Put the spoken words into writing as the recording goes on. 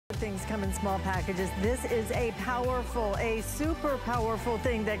Things come in small packages. This is a powerful, a super powerful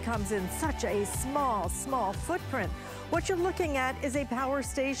thing that comes in such a small footprint. What you're looking at is a power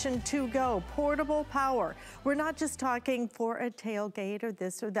station to go, portable power. We're not just talking for a tailgate or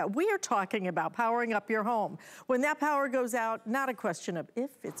this or that. We are talking about powering up your home. When that power goes out, not a question of if,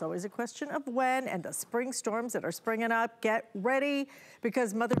 it's always a question of when, and the spring storms that are springing up, get ready,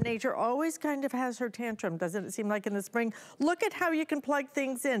 because Mother Nature always kind of has her tantrum, doesn't it seem like in the spring? Look at how you can plug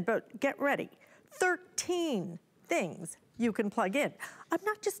things in, but get ready. 13 things you can plug in. I'm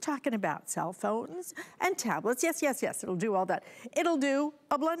not just talking about cell phones and tablets. Yes, it'll do all that. It'll do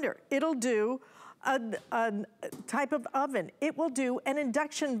a blender. It'll do a type of oven. It will do an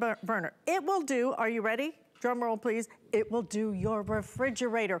induction burner. It will do, are you ready? Drum roll, please. It will do your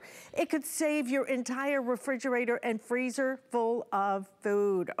refrigerator. It could save your entire refrigerator and freezer full of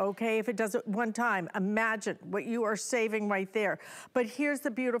food, okay? If it does it one time, imagine what you are saving right there. But here's the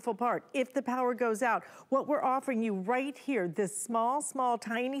beautiful part. If the power goes out, what we're offering you right here, this small,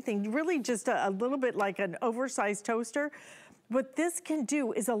 tiny thing, really just a little bit like an oversized toaster, what this can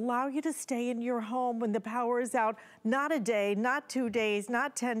do is allow you to stay in your home when the power is out, not a day, not 2 days,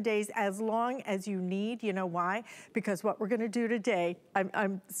 not 10 days, as long as you need. You know why? Because what we're gonna do today,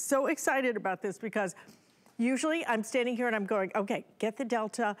 I'm so excited about this, because usually I'm standing here and I'm going, okay, get the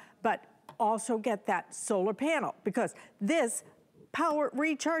Delta, but also get that solar panel, because this power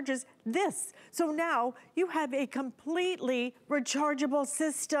recharges this. So now you have a completely rechargeable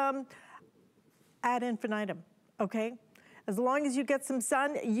system ad infinitum, okay? As long as you get some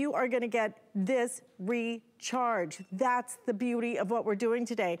sun, you are gonna get this recharge. That's the beauty of what we're doing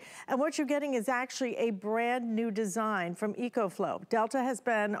today. And what you're getting is actually a brand new design from EcoFlow. Delta has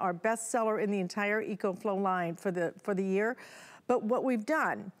been our best seller in the entire EcoFlow line for the year. But what we've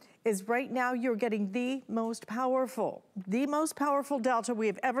done is right now you're getting the most powerful Delta we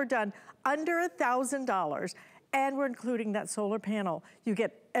have ever done, under $1,000. And we're including that solar panel. You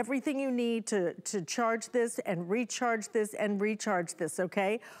get everything you need to charge this and recharge this and recharge this,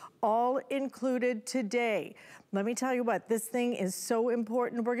 okay? All included today. Let me tell you what, this thing is so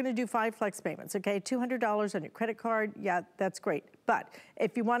important. We're gonna do 5 flex payments, okay? $200 on your credit card, yeah, that's great. But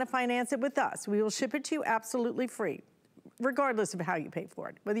if you wanna finance it with us, we will ship it to you absolutely free, regardless of how you pay for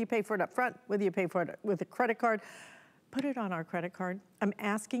it. Whether you pay for it up front, whether you pay for it with a credit card, put it on our credit card. I'm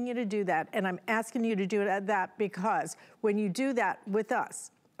asking you to do that, and I'm asking you to do that because when you do that with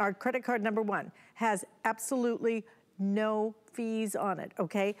us, our credit card number 1 has absolutely no fees on it,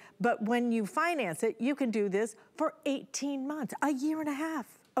 okay? But when you finance it, you can do this for 18 months, a year and a half,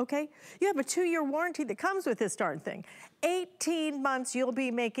 okay? You have a 2-year warranty that comes with this darn thing. 18 months you'll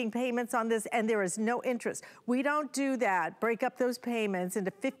be making payments on this, and there is no interest. We don't do that, break up those payments into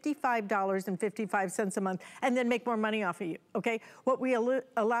 $55.55 a month and then make more money off of you, okay? What we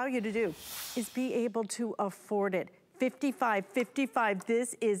allow you to do is be able to afford it. $55.55,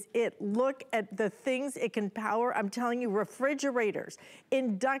 this is it. Look at the things it can power. I'm telling you, refrigerators,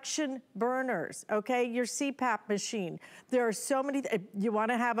 induction burners, okay? Your CPAP machine. There are so many, you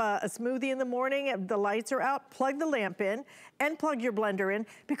wanna have a smoothie in the morning, if the lights are out, plug the lamp in and plug your blender in,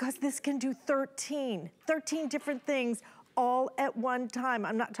 because this can do 13 different things all at one time.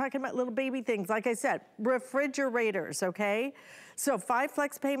 I'm not talking about little baby things. Like I said, refrigerators, okay? So 5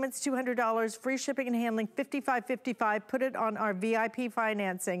 flex payments, $200, free shipping and handling, $55.55. Put it on our VIP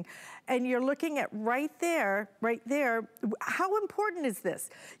financing. And you're looking at right there, how important is this?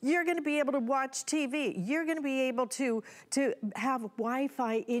 You're gonna be able to watch TV. You're gonna be able to have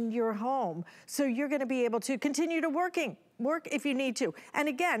Wi-Fi in your home. So you're gonna be able to continue to work if you need to. And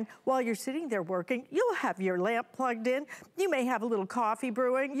again, while you're sitting there working, you'll have your lamp plugged in. You may have a little coffee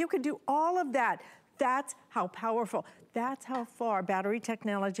brewing. You can do all of that. That's how powerful. That's how far battery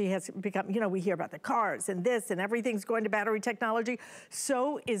technology has become. You know, we hear about the cars and this and everything's going to battery technology.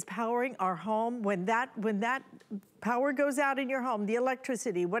 So is powering our home. When that power goes out in your home, the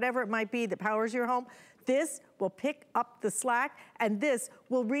electricity, whatever it might be that powers your home, this will pick up the slack and this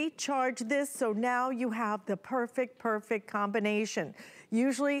will recharge this, so now you have the perfect combination.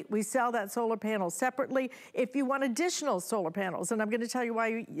 Usually we sell that solar panel separately. If you want additional solar panels, and I'm gonna tell you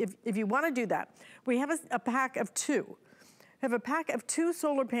why, if you wanna do that, we have a pack of 2. We have a pack of 2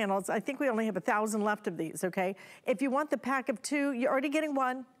 solar panels. I think we only have 1,000 left of these, okay? If you want the pack of 2, you're already getting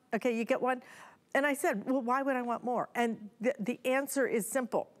 1, okay, you get 1. And I said, well, why would I want more? And the answer is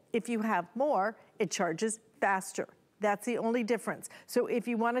simple. If you have more, it charges faster. That's the only difference. So if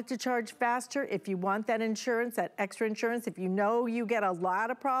you want it to charge faster, if you want that insurance, that extra insurance, if you know you get a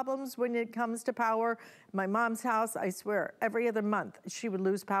lot of problems when it comes to power, my mom's house, I swear, every other month she would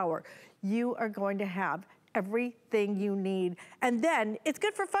lose power. You are going to have everything you need. And then it's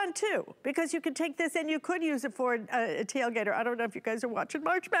good for fun too, because you can take this and you could use it for a tailgater. I don't know if you guys are watching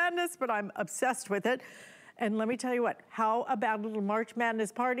March Madness, but I'm obsessed with it. And let me tell you what, how about a little March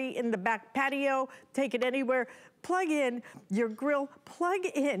Madness party in the back patio? Take it anywhere. Plug in your grill, plug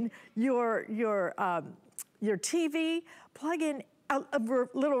in your TV, plug in a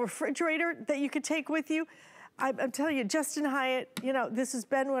little refrigerator that you could take with you. I'm telling you, Justin Hyatt, you know, this has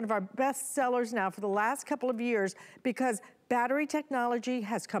been one of our best sellers now for the last couple of years because battery technology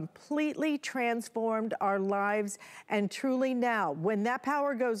has completely transformed our lives. And truly now, when that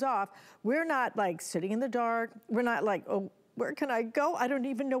power goes off, we're not like sitting in the dark. We're not like, oh, where can I go? I don't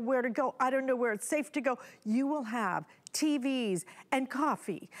even know where to go. I don't know where it's safe to go. You will have TVs and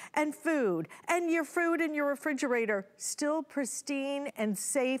coffee and food and your fruit in your refrigerator still pristine and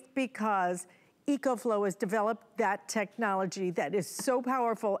safe because EcoFlow has developed that technology that is so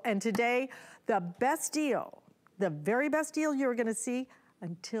powerful. And today, the best deal, the very best deal you're gonna see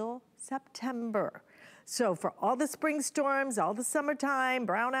until September. So for all the spring storms, all the summertime,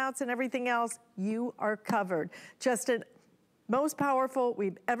 brownouts and everything else, you are covered. Justin, most powerful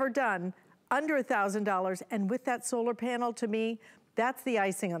we've ever done, under $1,000. And with that solar panel, to me, that's the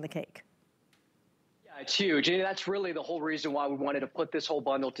icing on the cake. It's huge, and that's really the whole reason why we wanted to put this whole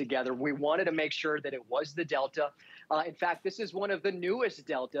bundle together. We wanted to make sure that it was the Delta. In fact, this is one of the newest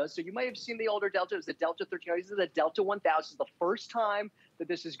Deltas. So you might have seen the older Delta. It was the Delta 13. This is the Delta 1000. It's the first time that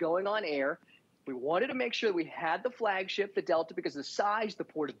this is going on air. We wanted to make sure that we had the flagship, the Delta, because the size, the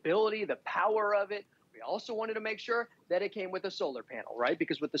portability, the power of it. We also wanted to make sure that it came with a solar panel, right?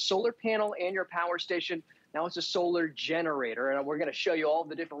 Because with the solar panel and your power station, now it's a solar generator. And we're going to show you all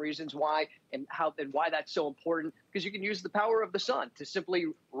the different reasons why and how and why that's so important, because you can use the power of the sun to simply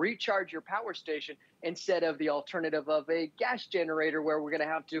recharge your power station instead of the alternative of a gas generator where we're going to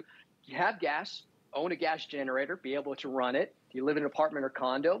have to have gas, own a gas generator, be able to run it. If you live in an apartment or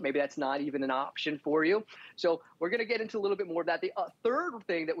condo, maybe that's not even an option for you. So we're going to get into a little bit more of that. The third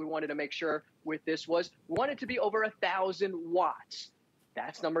thing that we wanted to make sure with this was we wanted it to be over 1,000 watts.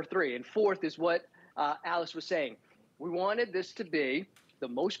 That's number 3. And fourth is what Alice was saying. We wanted this to be the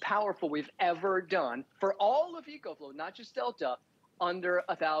most powerful we've ever done for all of EcoFlow, not just Delta, under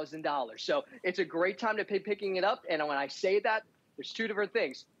 $1,000. So it's a great time to be picking it up. And when I say that, there's two different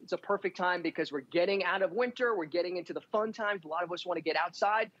things. It's a perfect time because we're getting out of winter. We're getting into the fun times. A lot of us want to get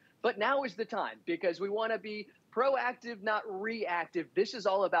outside. But now is the time because we want to be proactive, not reactive. This is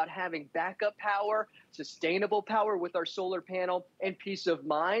all about having backup power, sustainable power with our solar panel, and peace of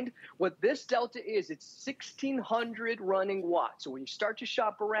mind. What this Delta is, it's 1,600 running watts. So when you start to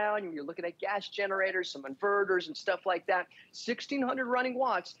shop around and you're looking at gas generators, some inverters and stuff like that, 1,600 running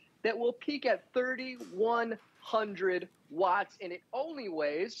watts that will peak at 3,100 watts, and it only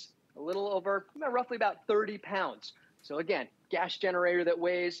weighs a little over, roughly about 30 pounds. So again, gas generator that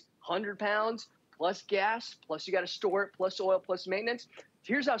weighs 100 pounds, plus gas, plus you got to store it, plus oil, plus maintenance.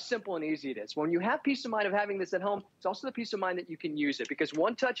 Here's how simple and easy it is. When you have peace of mind of having this at home, it's also the peace of mind that you can use it, because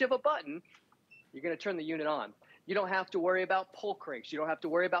one touch of a button, you're going to turn the unit on. You don't have to worry about pull cranks. You don't have to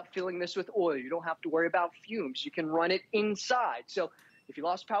worry about filling this with oil. You don't have to worry about fumes. You can run it inside. So if you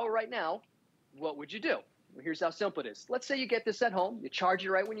lost power right now, what would you do? Well, here's how simple it is. Let's say you get this at home. You charge it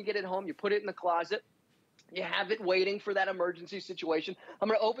right when you get it home. You put it in the closet. You have it waiting for that emergency situation. I'm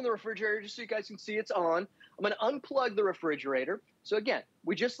going to open the refrigerator just so you guys can see it's on. I'm going to unplug the refrigerator. So again,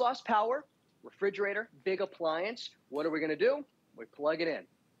 we just lost power. Refrigerator, big appliance. What are we going to do? We plug it in.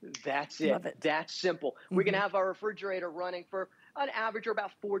 That's it. Love it. That's simple. We can have our refrigerator running for an average of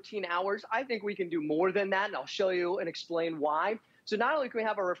about 14 hours. I think we can do more than that, and I'll show you and explain why. So not only can we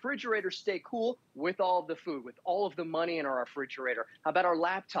have our refrigerator stay cool with all of the food, with all of the money in our refrigerator, how about our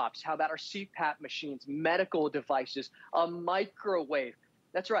laptops? How about our CPAP machines, medical devices, a microwave?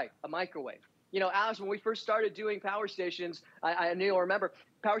 That's right, a microwave. You know, Alice, when we first started doing power stations, I knew, I remember,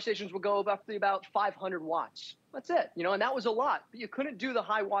 power stations would go up to about 500 watts. That's it, you know, and that was a lot. But you couldn't do the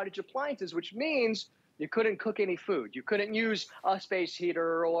high wattage appliances, which means you couldn't cook any food. You couldn't use a space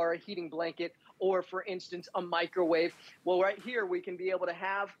heater or a heating blanket or, for instance, a microwave. Well, right here, we can be able to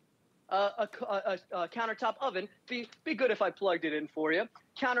have a countertop oven. Be good if I plugged it in for you.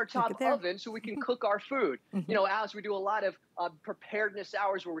 Countertop oven so we can cook our food. You know, Alice, we do a lot of preparedness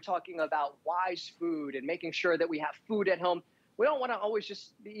hours where we're talking about wise food and making sure that we have food at home. We don't want to always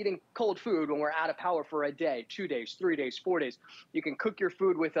just be eating cold food when we're out of power for a day, 2 days, 3 days, 4 days. You can cook your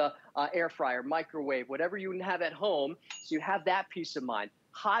food with a air fryer, microwave, whatever you have at home, so you have that peace of mind.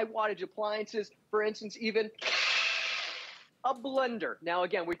 High wattage appliances, for instance, even a blender. Now,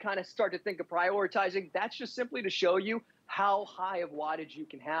 again, we kind of start to think of prioritizing. That's just simply to show you how high of wattage you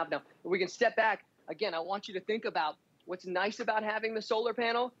can have. Now, we can step back. again, I want you to think about what's nice about having the solar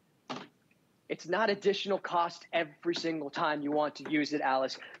panel. It's not additional cost every single time you want to use it,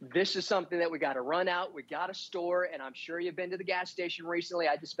 Alice. This is something that we got to run out, we got to store, and I'm sure you've been to the gas station recently.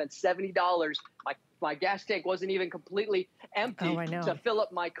 I just spent $70. My gas tank wasn't even completely empty to fill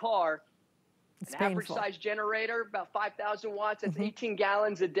up my car. It's An painful. average size generator, about 5,000 watts, that's 18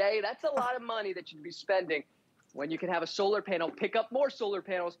 gallons a day. That's a lot of money that you'd be spending when you can have a solar panel, pick up more solar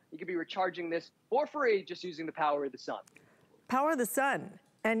panels. You could be recharging this for free just using the power of the sun. Power of the sun.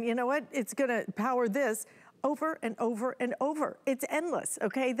 And you know what? It's gonna power this over and over and over. It's endless,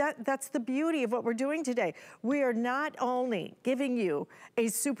 okay? That's the beauty of what we're doing today. We are not only giving you a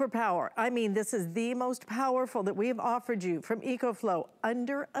superpower, I mean, this is the most powerful that we have offered you from EcoFlow,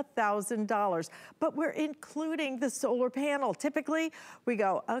 under $1,000, but we're including the solar panel. Typically, we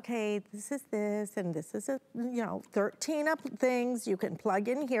go, okay, this is this, and this is 13 up things you can plug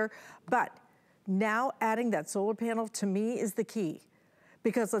in here, but now adding that solar panel to me is the key.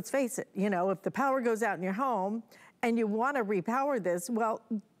 Because let's face it, if the power goes out in your home and you want to repower this, well,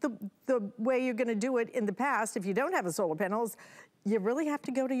 the way you're going to do it in the past, if you don't have a solar panel, is you really have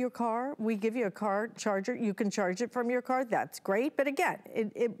to go to your car. We give you a car charger. You can charge it from your car. That's great. But again,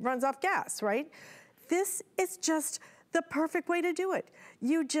 it runs off gas, right? This is just the perfect way to do it.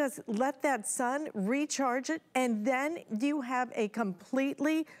 You just let that sun recharge it, and then you have a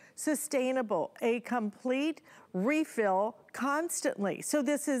completely sustainable, a complete refill constantly. So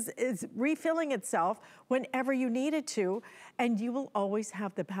this is refilling itself whenever you need it to, and you will always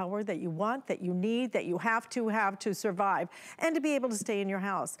have the power that you want, that you need, that you have to survive, and to be able to stay in your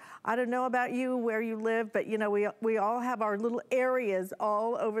house. I don't know about you, where you live, but we all have our little areas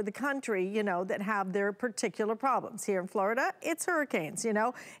all over the country, that have their particular problems. Here in Florida, it's hurricanes,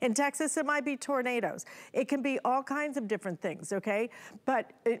 In Texas, it might be tornadoes. It can be all kinds of different things, okay?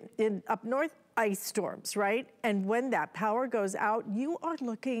 But up north, ice storms, right? And when that power goes out, you are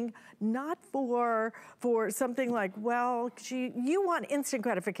looking not for something like, well, you want instant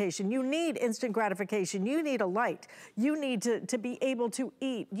gratification. You need instant gratification. You need a light. You need to be able to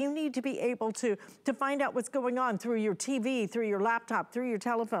eat. You need to be able to find out what's going on through your TV, through your laptop, through your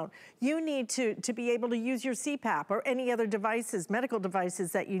telephone. You need to be able to use your CPAP or any other devices, medical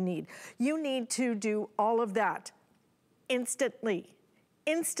devices that you need. You need to do all of that instantly.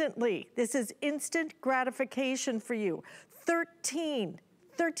 Instantly. This is instant gratification for you. 13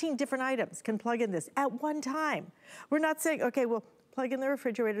 different items can plug in this at one time. We're not saying, okay, well, plug in the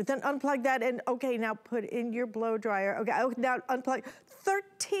refrigerator, then unplug that, and okay, now put in your blow dryer. Okay, now unplug.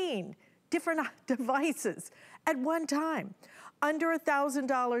 13 different devices at one time. Under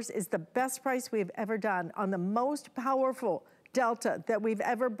 $1,000 is the best price we've ever done on the most powerful Delta that we've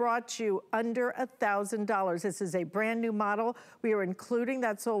ever brought you, under $1,000. This is a brand new model. We are including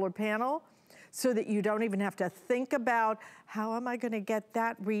that solar panel so that you don't even have to think about how am I going to get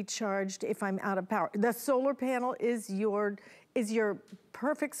that recharged if I'm out of power. The solar panel is your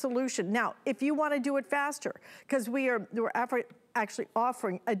perfect solution. Now, if you want to do it faster, because we're actually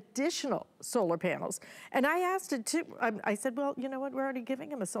offering additional solar panels. And I asked it too, I said, well, you know what, we're already giving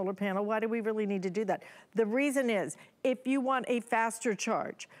him a solar panel. Why do we really need to do that? The reason is, if you want a faster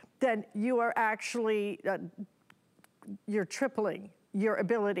charge, then you are actually, you're tripling your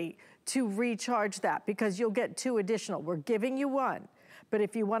ability to recharge that, because you'll get 2 additional. We're giving you 1. But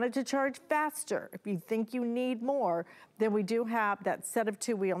if you wanted to charge faster, if you think you need more, then we do have that set of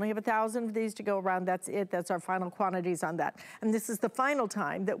 2. We only have 1,000 of these to go around. That's it. That's our final quantities on that. And this is the final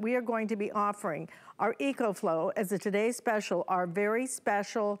time that we are going to be offering our EcoFlow as a today's special, our very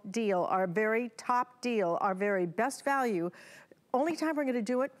special deal, our very top deal, our very best value. Only time we're going to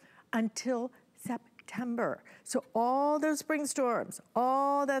do it until September. So all those spring storms,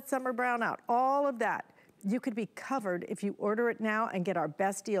 all that summer brownout, all of that, you could be covered if you order it now and get our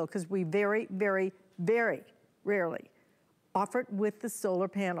best deal, because we very, very, very rarely offer it with the solar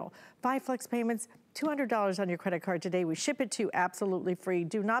panel. 5 flex payments, $200 on your credit card today. We ship it to you absolutely free.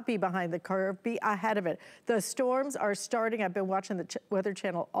 Do not be behind the curve, be ahead of it. The storms are starting. I've been watching the Weather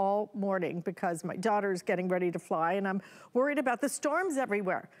Channel all morning because my daughter's getting ready to fly, and I'm worried about the storms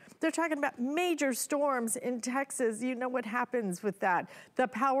everywhere. They're talking about major storms in Texas. You know what happens with that. The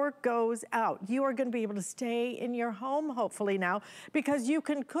power goes out. You are going to be able to stay in your home, hopefully now, because you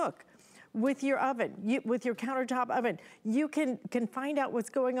can cook with your oven, with your countertop oven. You can find out what's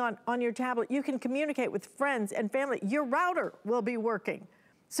going on your tablet. You can communicate with friends and family. Your router will be working.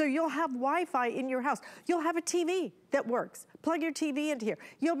 So you'll have Wi-Fi in your house. You'll have a TV that works. Plug your TV into here.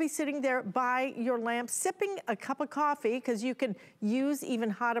 You'll be sitting there by your lamp, sipping a cup of coffee, because you can use even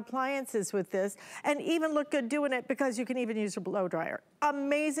hot appliances with this, and even look good doing it, because you can even use a blow dryer.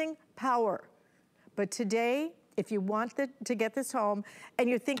 Amazing power. But today, if you want to get this home and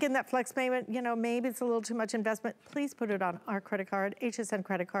you're thinking that flex payment, you know, maybe it's a little too much investment, please put it on our credit card, HSN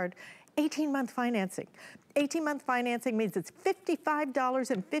credit card, 18-month financing. 18-month financing means it's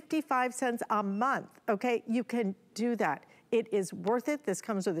 $55.55 a month, okay? You can do that. It is worth it. This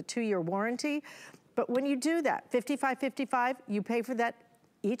comes with a 2-year warranty. But when you do that, $55.55, you pay for that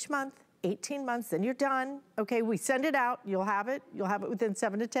each month, 18 months, then you're done. Okay, we send it out, you'll have it within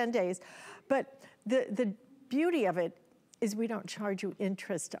 7 to 10 days. But the beauty of it is we don't charge you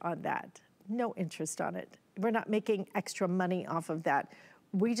interest on that. No interest on it. We're not making extra money off of that.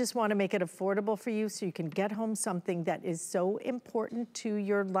 We just want to make it affordable for you so you can get home something that is so important to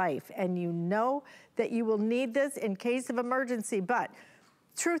your life. And you know that you will need this in case of emergency. But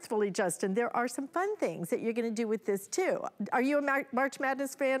truthfully, Justin, there are some fun things that you're going to do with this too. Are you a March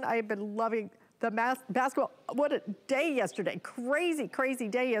Madness fan? I've been loving the basketball. What a day yesterday. Crazy, crazy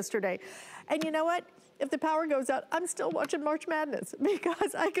day yesterday. And you know what? If the power goes out, I'm still watching March Madness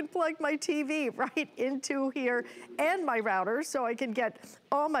because I can plug my TV right into here and my router so I can get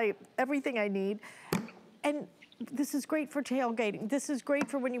everything I need. And this is great for tailgating. This is great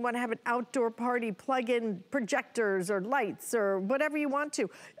for when you want to have an outdoor party, plug in projectors or lights or whatever you want to,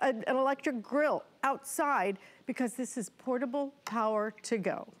 an electric grill outside, because this is portable power to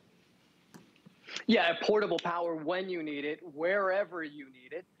go. Yeah, portable power when you need it, wherever you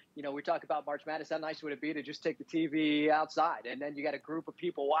need it. You know, we talk about March Madness. How nice would it be to just take the TV outside, and then you got a group of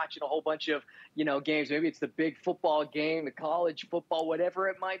people watching a whole bunch of, you know, games. Maybe it's the big football game, the college football, whatever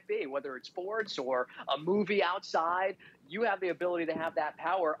it might be, whether it's sports or a movie outside. You have the ability to have that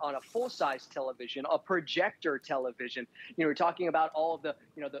power on a full-size television, a projector television. You know, we're talking about all of the,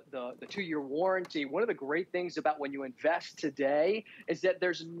 you know, the 2-year warranty. One of the great things about when you invest today is that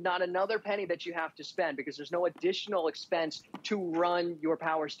there's not another penny that you have to spend, because there's no additional expense to run your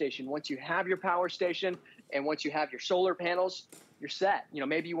power station. Once you have your power station and once you have your solar panels, you're set. You know,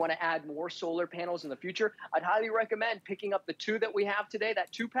 maybe you want to add more solar panels in the future. I'd highly recommend picking up the 2 that we have today,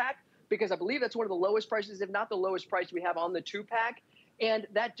 that 2-pack, because I believe that's one of the lowest prices, if not the lowest price we have on the 2-pack. And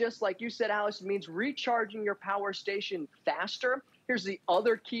that, just like you said, Alice, means recharging your power station faster. Here's the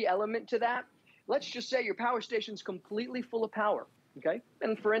other key element to that. Let's just say your power station's completely full of power, okay?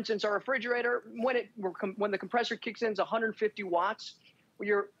 And for instance, our refrigerator, when the compressor kicks in, is 150 watts. Well,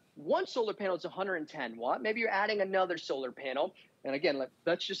 your one solar panel is 110 watt. Maybe you're adding another solar panel. And again,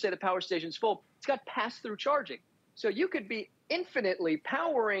 let's just say the power station's full. It's got pass-through charging. So you could be infinitely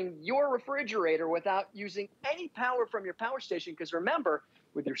powering your refrigerator without using any power from your power station. Because remember,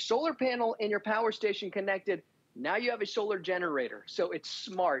 with your solar panel and your power station connected, now you have a solar generator. So it's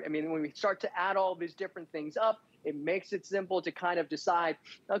smart. I mean, when we start to add all these different things up, it makes it simple to kind of decide,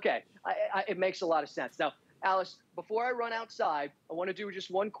 okay, it makes a lot of sense. Now, Alice, before I run outside, I want to do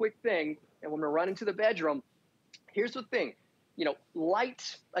just one quick thing. And when we run into the bedroom, here's the thing. You know,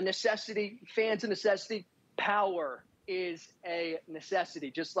 light, a necessity, fans, a necessity, power is a necessity,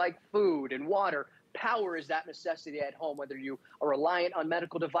 just like food and water. Power is that necessity at home. Whether you are reliant on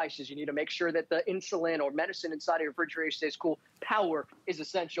medical devices, you need to make sure that the insulin or medicine inside of your refrigerator stays cool. Power is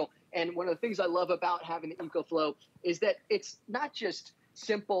essential. And one of the things I love about having the EcoFlow is that it's not just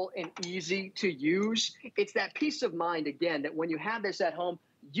simple and easy to use. It's that peace of mind, again, that when you have this at home,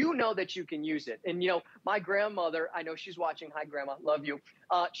 you know that you can use it. And, you know, my grandmother, I know she's watching. Hi, Grandma. Love you.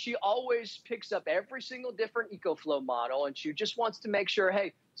 She always picks up every single different EcoFlow model, and she just wants to make sure,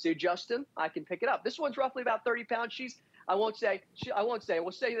 hey, see, Justin, I can pick it up. This one's roughly about 30 pounds. We'll say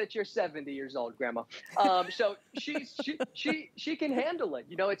that you're 70 years old, Grandma. So she can handle it.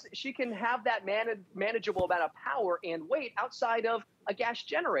 You know, she can have that manageable amount of power and weight outside of a gas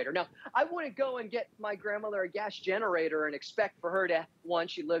generator. Now, I wouldn't go and get my grandmother a gas generator and expect for her to, one,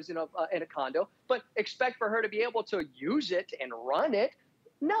 she lives in a condo, but expect for her to be able to use it and run it.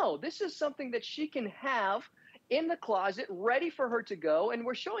 No, this is something that she can have in the closet, ready for her to go. And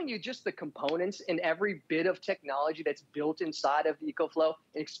we're showing you just the components and every bit of technology that's built inside of the EcoFlow,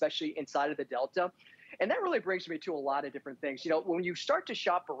 especially inside of the Delta. And that really brings me to a lot of different things. You know, when you start to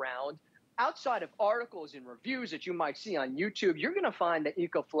shop around, outside of articles and reviews that you might see on YouTube, you're going to find that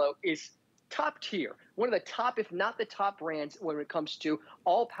EcoFlow is top tier, one of the top, if not the top brands when it comes to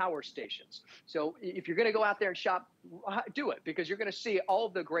all power stations. So if you're going to go out there and shop, do it, because you're going to see all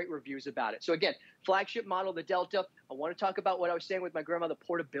of the great reviews about it. So again, flagship model, the Delta. I want to talk about what I was saying with my grandma, the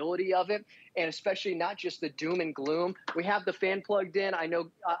portability of it, and especially not just the doom and gloom. We have the fan plugged in. I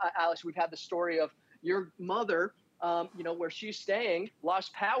know, Alice, we've had the story of your mother, you know, where she's staying,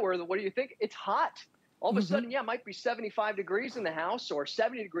 lost power. What do you think? It's hot. All of a sudden, yeah, it might be 75 degrees in the house or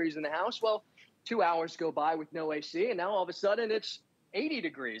 70 degrees in the house. Well, 2 hours go by with no AC, and now all of a sudden it's 80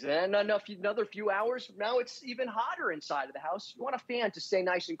 degrees. And another few hours, now it's even hotter inside of the house. You want a fan to stay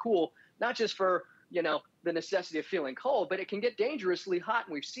nice and cool, not just for, the necessity of feeling cold, but it can get dangerously hot.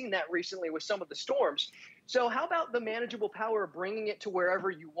 And we've seen that recently with some of the storms. So how about the manageable power of bringing it to wherever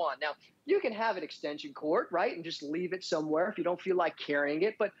you want? Now, you can have an extension cord, right, and just leave it somewhere if you don't feel like carrying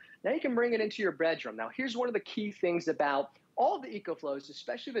it. But now you can bring it into your bedroom. Now, here's one of the key things about all the EcoFlows,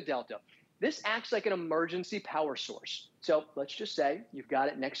 especially the Delta. This acts like an emergency power source. So let's just say you've got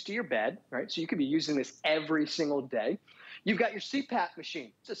it next to your bed, right? So you could be using this every single day. You've got your CPAP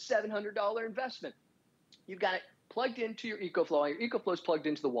machine. It's a $700 investment. You've got it plugged into your EcoFlow. Your EcoFlow is plugged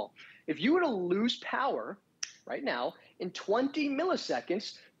into the wall. If you were to lose power right now, in 20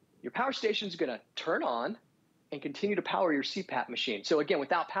 milliseconds, your power station is going to turn on and continue to power your CPAP machine. So again,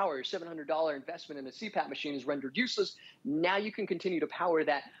 without power, your $700 investment in a CPAP machine is rendered useless. Now you can continue to power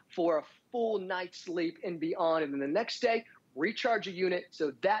that for a full night's sleep and beyond. And then the next day, recharge a unit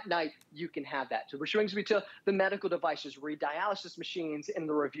so that night you can have that. So which brings me to the medical devices, dialysis machines, and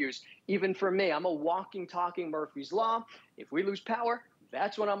the reviews. Even for me, I'm a walking, talking Murphy's Law. If we lose power,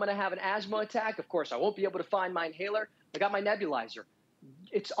 that's when I'm going to have an asthma attack. Of course, I won't be able to find my inhaler. I got my nebulizer.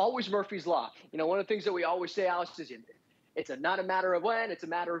 It's always Murphy's Law. One of the things that we always say, Alice, is it's not a matter of when, it's a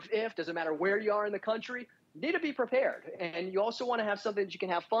matter of if. Doesn't matter where you are in the country. You need to be prepared. And you also want to have something that you can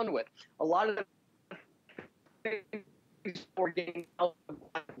have fun with. A lot of the for getting out of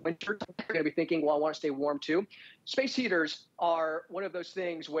winter, you're going to be thinking, well, I want to stay warm too. Space heaters are one of those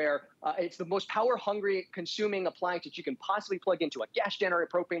things where it's the most power-hungry consuming appliance that you can possibly plug into a gas generator,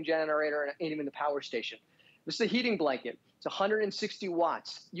 propane generator, and even the power station. This is a heating blanket. It's 160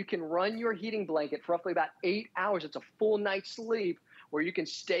 watts. You can run your heating blanket for roughly about 8 hours. It's a full night's sleep where you can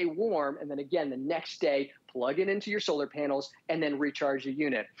stay warm. And then again, the next day, plug it into your solar panels and then recharge the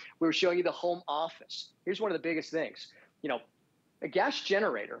unit. We were showing you the home office. Here's one of the biggest things. A gas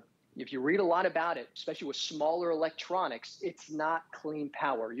generator, if you read a lot about it, especially with smaller electronics, it's not clean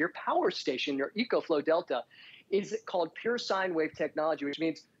power. Your power station, your EcoFlow Delta, is called pure sine wave technology, which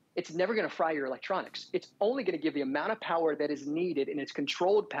means it's never going to fry your electronics. It's only going to give the amount of power that is needed, and it's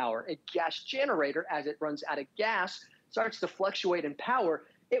controlled power. A gas generator, as it runs out of gas, starts to fluctuate in power.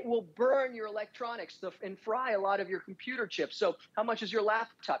 It will burn your electronics and fry a lot of your computer chips. So how much is your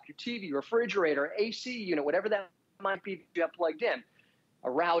laptop, your TV, your refrigerator, AC unit, whatever that might be you have plugged in?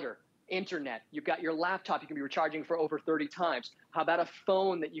 A router, internet, you've got your laptop you can be recharging for over 30 times. How about a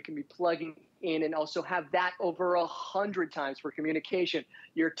phone that you can be plugging in and also have that over 100 times for communication?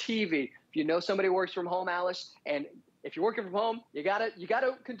 Your TV, if you know somebody who works from home, Alice, and if you're working from home, you gotta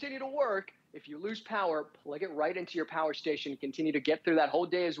continue to work. If you lose power, plug it right into your power station, continue to get through that whole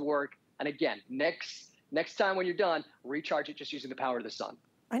day's work. And again, next time when you're done, recharge it just using the power of the sun.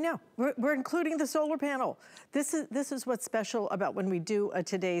 I know, we're including the solar panel. This is what's special about when we do a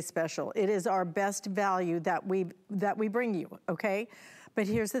Today Special. It is our best value that we bring you, okay? But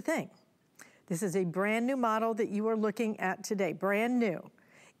here's the thing. This is a brand new model that you are looking at today, brand new.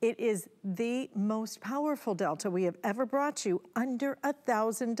 It is the most powerful Delta we have ever brought you, under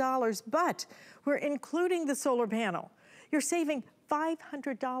 $1,000, but we're including the solar panel. You're saving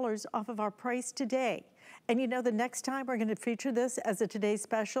 $500 off of our price today. And the next time we're gonna feature this as a Today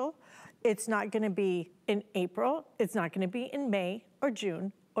Special, it's not gonna be in April, it's not gonna be in May or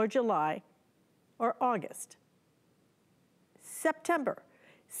June or July or August. September,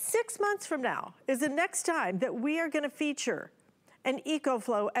 6 months from now is the next time that we are gonna feature an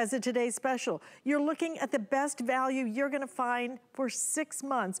EcoFlow as a Today Special. You're looking at the best value you're gonna find for 6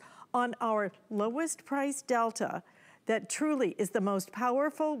 months on our lowest price Delta that truly is the most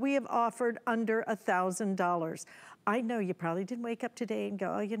powerful we have offered, under $1,000. I know you probably didn't wake up today and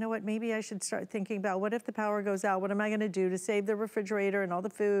go, oh, you know what, maybe I should start thinking about what if the power goes out? What am I gonna do to save the refrigerator and all the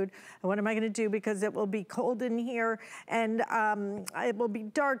food? And what am I gonna do because it will be cold in here and it will be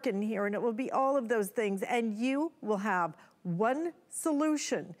dark in here and it will be all of those things. And you will have one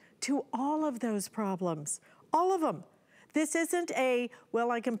solution to all of those problems, all of them. This isn't a,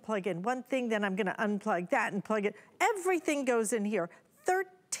 well, I can plug in one thing, then I'm gonna unplug that and plug it. Everything goes in here.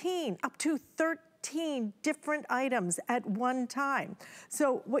 Up to 13 different items at one time.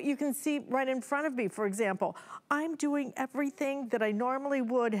 So what you can see right in front of me, for example, I'm doing everything that I normally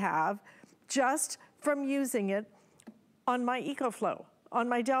would have just from using it on my EcoFlow, on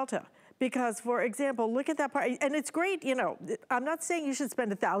my Delta. Because, for example, look at that part, and it's great, I'm not saying you should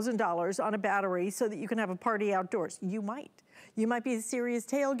spend $1,000 on a battery so that you can have a party outdoors. You might. You might be a serious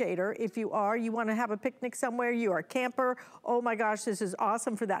tailgater. If you want to have a picnic somewhere, you are a camper, oh my gosh, this is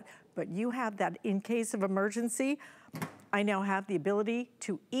awesome for that. But you have that in case of emergency. I now have the ability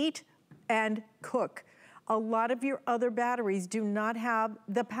to eat and cook A lot of your other batteries do not have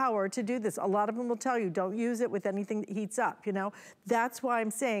the power to do this. A lot of them will tell you, don't use it with anything that heats up, you know? That's why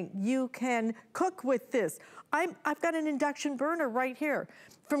I'm saying you can cook with this. I've got an induction burner right here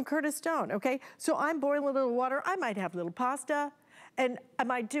from Curtis Stone, okay? So I'm boiling a little water. I might have a little pasta, and I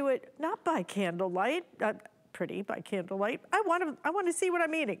might do it not by candlelight, pretty by candlelight. I want to see what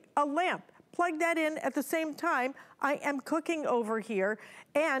I'm eating. A lamp. Plug that in at the same time. I am cooking over here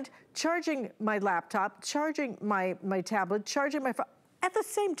and charging my laptop, charging my tablet, charging my phone at the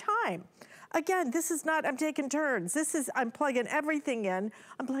same time. Again, this is not, I'm taking turns. This is, I'm plugging everything in.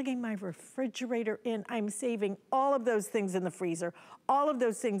 I'm plugging my refrigerator in. I'm saving all of those things in the freezer, all of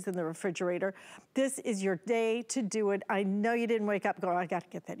those things in the refrigerator. This is your day to do it. I know you didn't wake up going, I got to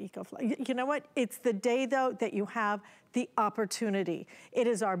get that EcoFlow. You know what? It's the day, though, that you have the opportunity. It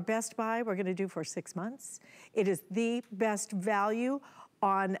is our best buy we're going to do for 6 months. It is the best value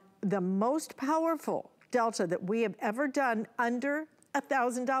on the most powerful Delta that we have ever done under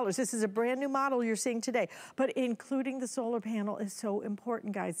 $1,000. This is a brand new model you're seeing today, but including the solar panel is so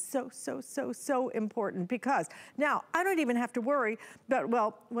important, guys. So important, because now I don't even have to worry about,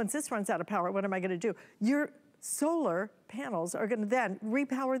 well, once this runs out of power, what am I gonna do? Your solar panels are gonna then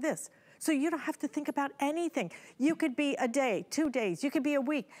repower this. So you don't have to think about anything. You could be a day, 2 days, you could be a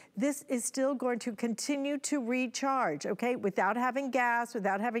week. This is still going to continue to recharge, okay? Without having gas,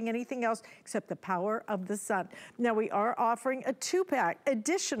 without having anything else except the power of the sun. Now we are offering a 2-pack,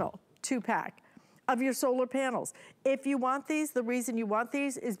 additional 2-pack of your solar panels. If you want these, the reason you want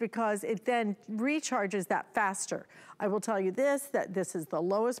these is because it then recharges that faster. I will tell you this, that this is the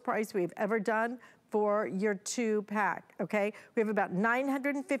lowest price we've ever done for your 2-pack, okay? We have about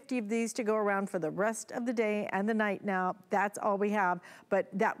 950 of these to go around for the rest of the day and the night now. That's all we have, but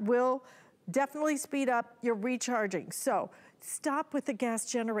that will definitely speed up your recharging. So stop with the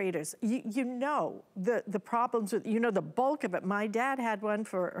gas generators. You know the problems with, you know the bulk of it. My dad had one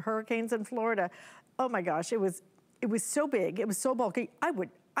for hurricanes in Florida. Oh my gosh, it was so big, it was so bulky.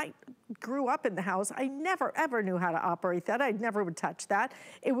 I grew up in the house. I never, ever knew how to operate that. I never would touch that.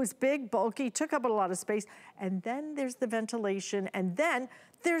 It was big, bulky, took up a lot of space. And then there's the ventilation. And then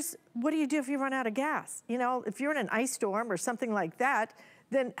there's, what do you do if you run out of gas? You know, if you're in an ice storm or something like that,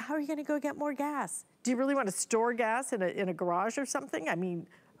 then how are you gonna go get more gas? Do you really want to store gas in a garage or something? I mean,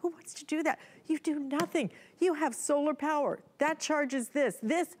 who wants to do that? You do nothing. You have solar power. That charges this.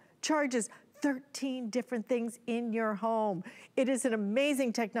 This charges 13 different things in your home. It is an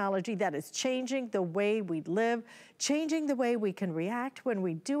amazing technology that is changing the way we live, changing the way we can react when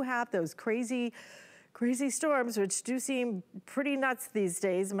we do have those crazy storms, which do seem pretty nuts these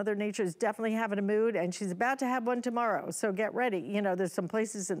days. Mother Nature is definitely having a mood, and she's about to have one tomorrow, so get ready. You know, there's some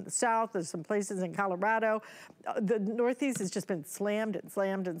places in the south, there's some places in Colorado. The Northeast has just been slammed and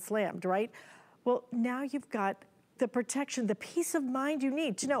slammed and slammed, right? Well, now you've got the protection, the peace of mind you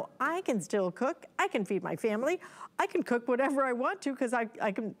need to know I can still cook, I can feed my family, I can cook whatever I want to because I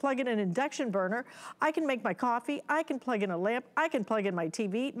can plug in an induction burner, I can make my coffee, I can plug in a lamp, I can plug in my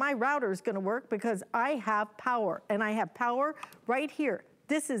TV, my router is gonna work because I have power, and I have power right here.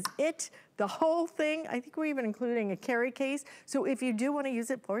 This is it, the whole thing. I think we're even including a carry case. So if you do want to use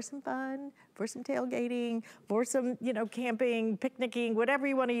it for some fun, for some tailgating, for some, you know, camping, picnicking, whatever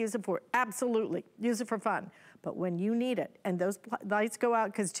you want to use it for, absolutely, use it for fun. But when you need it, and those lights go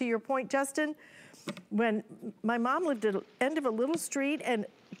out, because to your point, Justin, when my mom lived at the end of a little street and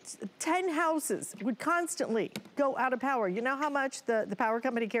 10 houses would constantly go out of power. You know how much the power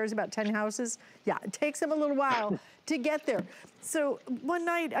company cares about 10 houses? Yeah, it takes them a little while to get there. So one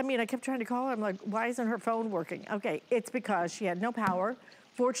night, I mean, I kept trying to call her. I'm like, why isn't her phone working? Okay, it's because she had no power.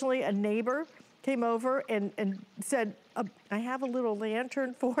 Fortunately, a neighbor came over and said, I have a little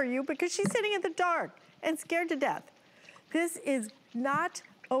lantern for you, because she's sitting in the dark and scared to death. This is not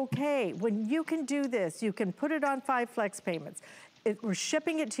okay. When you can do this, you can put it on 5 flex payments. We're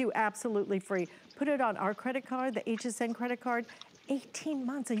shipping it to you absolutely free. Put it on our credit card, the HSN credit card, 18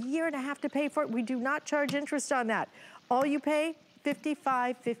 months, a year and a half to pay for it. We do not charge interest on that. All you pay,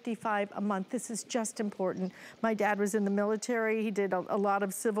 $55 a month. This is just important. My dad was in the military. He did a lot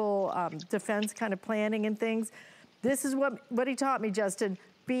of civil defense kind of planning and things. This is what he taught me, Justin.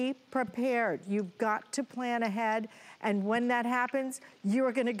 Be prepared. You've got to plan ahead. And when that happens,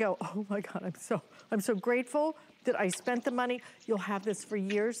 you're gonna go, oh my God, I'm so grateful that I spent the money. You'll have this for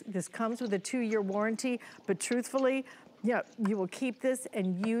years. This comes with a 2-year warranty, but truthfully, yeah, you will keep this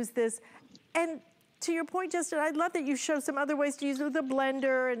and use this. And to your point, Justin, I'd love that you show some other ways to use it with a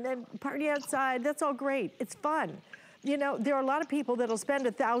blender and then party outside. That's all great. It's fun. You know, there are a lot of people that'll spend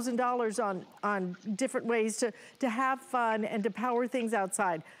 $1,000 on different ways to have fun and to power things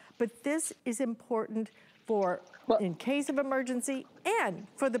outside. But this is important for Well, in case of emergency and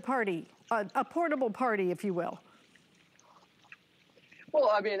for the party, a portable party, if you will. well,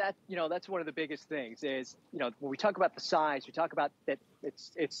 I mean, that's one of the biggest things is, when we talk about the size, we talk about that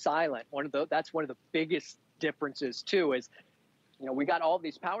it's silent. That's one of the biggest differences too is, we got all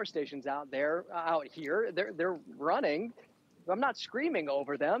these power stations out here. They're running. I'm not screaming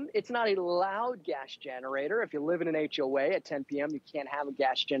over them. It's not a loud gas generator. If you live in an HOA at 10 p.m., you can't have a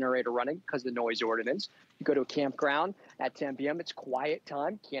gas generator running because of the noise ordinance. You go to a campground at 10 p.m., it's quiet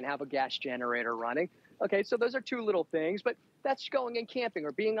time. Can't have a gas generator running. Okay, so those are two little things, but that's going in camping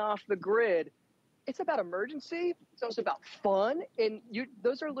or being off the grid. It's about emergency. It's also about fun. And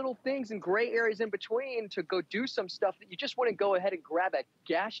those are little things and gray areas in between to go do some stuff that you just want to go ahead and grab a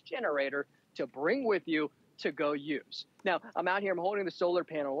gas generator to bring with you to go use. Now, I'm out here, I'm holding the solar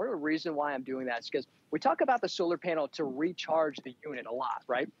panel. One of the reasons why I'm doing that is because we talk about the solar panel to recharge the unit a lot,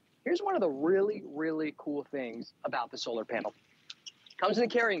 right? Here's one of the really, really cool things about the solar panel. Comes in a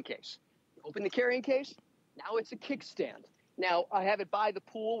carrying case. You open the carrying case, now it's a kickstand. Now, I have it by the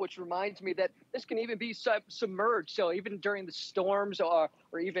pool, which reminds me that this can even be submerged. So even during the storms or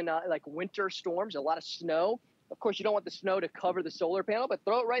even like winter storms, a lot of snow. Of course, you don't want the snow to cover the solar panel, but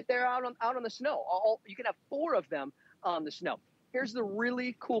throw it right there out on the snow. You can have 4 of them on the snow. Here's the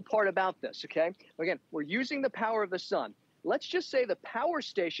really cool part about this, okay? Again, we're using the power of the sun. Let's just say the power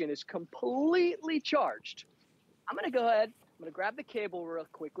station is completely charged. I'm going to go ahead. I'm going to grab the cable real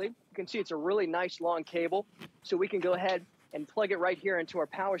quickly. You can see it's a really nice long cable, so we can go ahead and plug it right here into our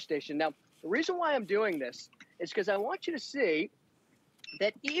power station. Now, the reason why I'm doing this is because I want you to see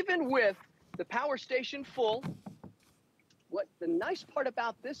that even with the power station full, what the nice part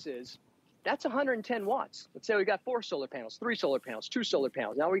about this is, that's 110 watts. Let's say we got 4 solar panels, 3 solar panels, 2 solar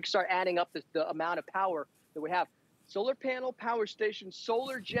panels. Now we can start adding up the amount of power that we have. Solar panel, power station,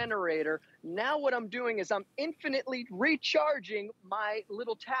 solar generator. Now what I'm doing is I'm infinitely recharging my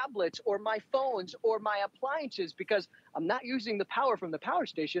little tablets or my phones or my appliances because I'm not using the power from the power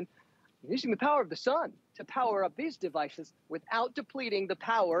station. I'm using the power of the sun to power up these devices without depleting the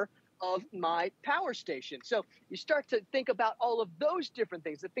power of my power station. So you start to think about all of those different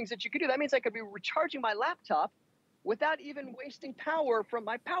things, the things that you could do. That means I could be recharging my laptop without even wasting power from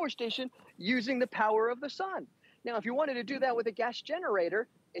my power station using the power of the sun. Now, if you wanted to do that with a gas generator,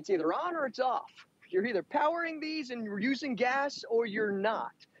 it's either on or it's off. You're either powering these and you're using gas or you're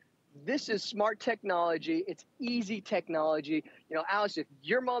not. This is smart technology. It's easy technology. Alice, if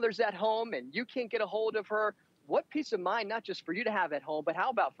your mother's at home and you can't get a hold of her, what peace of mind, not just for you to have at home, but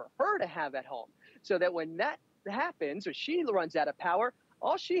how about for her to have at home? So that when that happens or she runs out of power,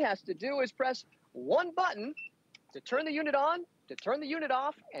 all she has to do is press one button to turn the unit on, to turn the unit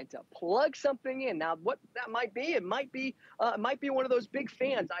off, and to plug something in. Now, what that might be, it might be one of those big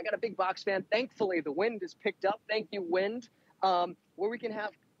fans. I got a big box fan. Thankfully, the wind is picked up. Thank you, wind, where we can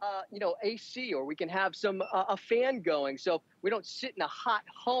have AC, or we can have a fan going, so we don't sit in a hot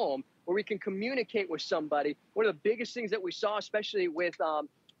home, where we can communicate with somebody. One of the biggest things that we saw, especially with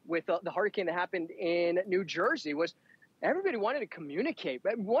the hurricane that happened in New Jersey, was everybody wanted to communicate,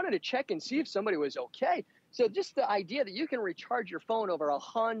 wanted to check and see if somebody was okay. So just the idea that you can recharge your phone over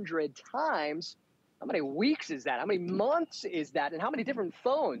 100 times, how many weeks is that? How many months is that? And how many different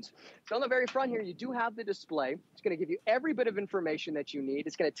phones? So on the very front here, you do have the display. It's going to give you every bit of information that you need.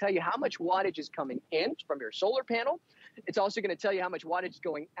 It's going to tell you how much wattage is coming in from your solar panel. It's also going to tell you how much wattage is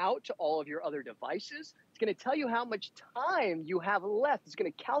going out to all of your other devices. It's going to tell you how much time you have left. It's going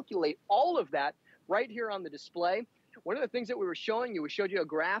to calculate all of that right here on the display. One of the things that we showed you a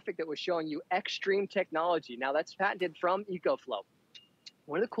graphic that was showing you extreme technology. Now, that's patented from EcoFlow.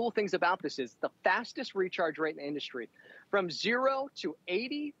 One of the cool things about this is the fastest recharge rate in the industry, from 0 to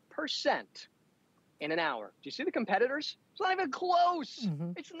 80% in an hour. Do you see the competitors? It's not even close.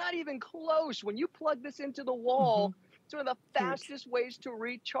 Mm-hmm. It's not even close. When you plug this into the wall, mm-hmm. It's one of the fastest ways to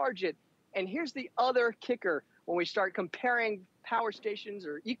recharge it. And here's the other kicker when we start comparing power stations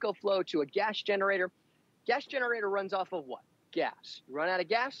or EcoFlow to a gas generator. Gas generator runs off of what? Gas. You run out of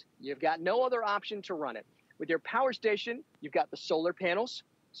gas, you've got no other option to run it. With your power station, you've got the solar panels,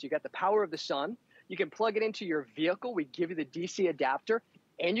 so you got the power of the sun. You can plug it into your vehicle. We give you the DC adapter,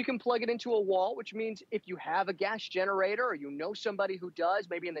 and you can plug it into a wall, which means if you have a gas generator or you know somebody who does,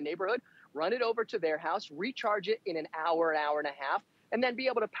 maybe in the neighborhood, run it over to their house, recharge it in an hour and a half, and then be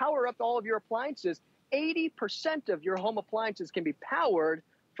able to power up all of your appliances. 80% of your home appliances can be powered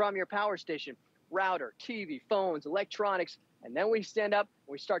from your power station. Router, TV, phones, electronics, and then we stand up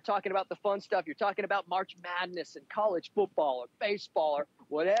and we start talking about the fun stuff. You're talking about March Madness and college football or baseball or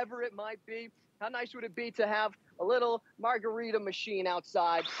whatever it might be. How nice would it be to have a little margarita machine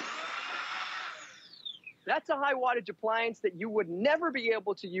outside That's a high wattage appliance that you would never be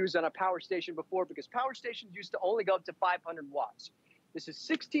able to use on a power station before, because power stations used to only go up to 500 watts. This is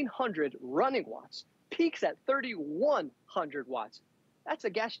 1,600 running watts, peaks at 3,100 watts. That's a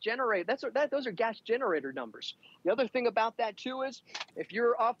gas generator. Those are gas generator numbers. The other thing about that too is if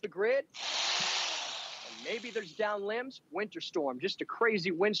you're off the grid, and maybe there's down limbs, winter storm, just a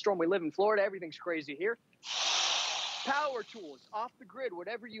crazy windstorm. We live in Florida. Everything's crazy here. Power tools, off the grid,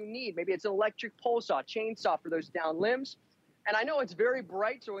 whatever you need. Maybe it's an electric pole saw, chainsaw for those down limbs. And I know it's very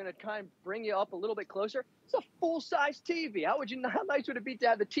bright, so we're going to kind of bring you up a little bit closer. It's a full-size TV. How nice would it be to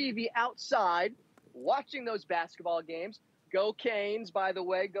have the TV outside watching those basketball games? Go Canes, by the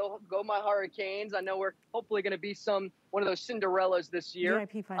way. Go my Hurricanes. I know we're hopefully going to be one of those Cinderellas this year.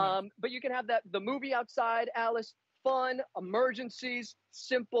 But you can have the movie outside, Alice. Fun, emergencies,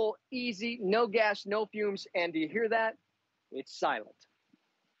 simple, easy, no gas, no fumes. And do you hear that? It's silent.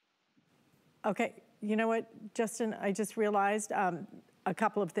 Okay, you know what, Justin, I just realized a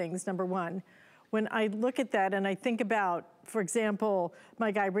couple of things. Number one, when I look at that and I think about, for example, my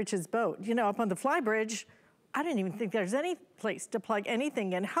guy Rich's boat, you know, up on the flybridge, I didn't even think there's any place to plug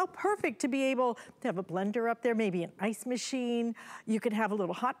anything in. How perfect to be able to have a blender up there, maybe an ice machine. You could have a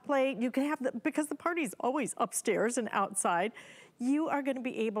little hot plate. You can have because the party's always upstairs and outside. You are gonna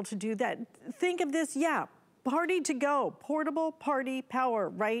be able to do that. Think of this, yeah, party to go, portable party power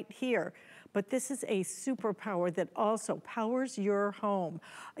right here. But this is a superpower that also powers your home.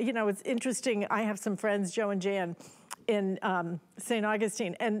 You know, it's interesting, I have some friends, Joe and Jan, in St.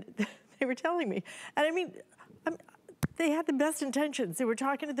 Augustine, and they were telling me, and I mean, they had the best intentions. They were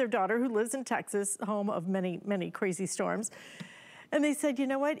talking to their daughter who lives in Texas, home of many, many crazy storms. And they said, you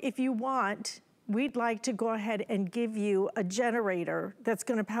know what, if you want, we'd like to go ahead and give you a generator that's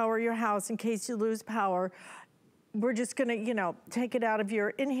gonna power your house in case you lose power. We're just gonna, you know, take it out of your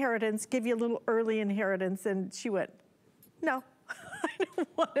inheritance, give you a little early inheritance. And she went, no.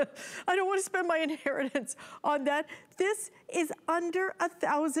 I don't want to spend my inheritance on that. This is under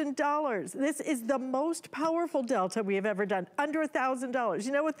 $1,000. This is the most powerful Delta we have ever done, under $1,000.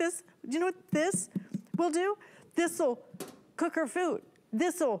 You know what this will do? This'll cook her food.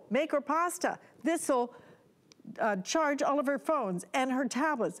 This'll make her pasta. This'll charge all of her phones and her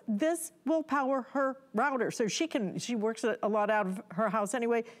tablets. This will power her router. So she works a lot out of her house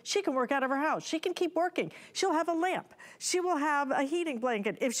anyway. She can work out of her house. She can keep working. She'll have a lamp. She will have a heating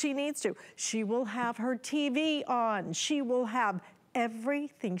blanket if she needs to. She will have her TV on. She will have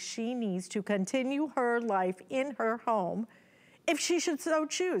everything she needs to continue her life in her home if she should so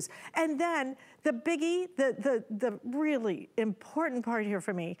choose. And then the biggie, the really important part here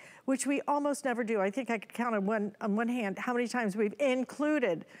for me, which we almost never do, I think I could count on one hand how many times we've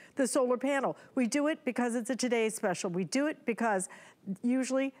included the solar panel. We do it because it's a today's special. We do it because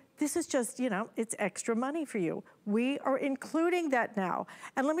usually this is just, you know, it's extra money for you. We are including that now.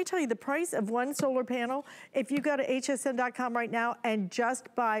 And let me tell you, the price of one solar panel, if you go to hsn.com right now and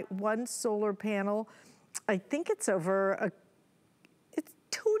just buy one solar panel, I think it's over it's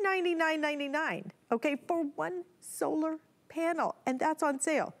 $299.99, okay, for one solar panel, and that's on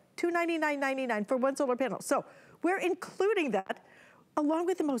sale, $299.99 for one solar panel. So we're including that along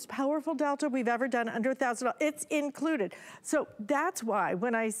with the most powerful Delta we've ever done, under $1,000. It's included. So that's why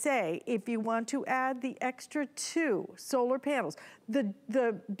when I say, if you want to add the extra 2 solar panels,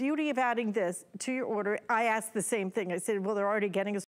 the beauty of adding this to your order, I asked the same thing. I said, well, they're already getting a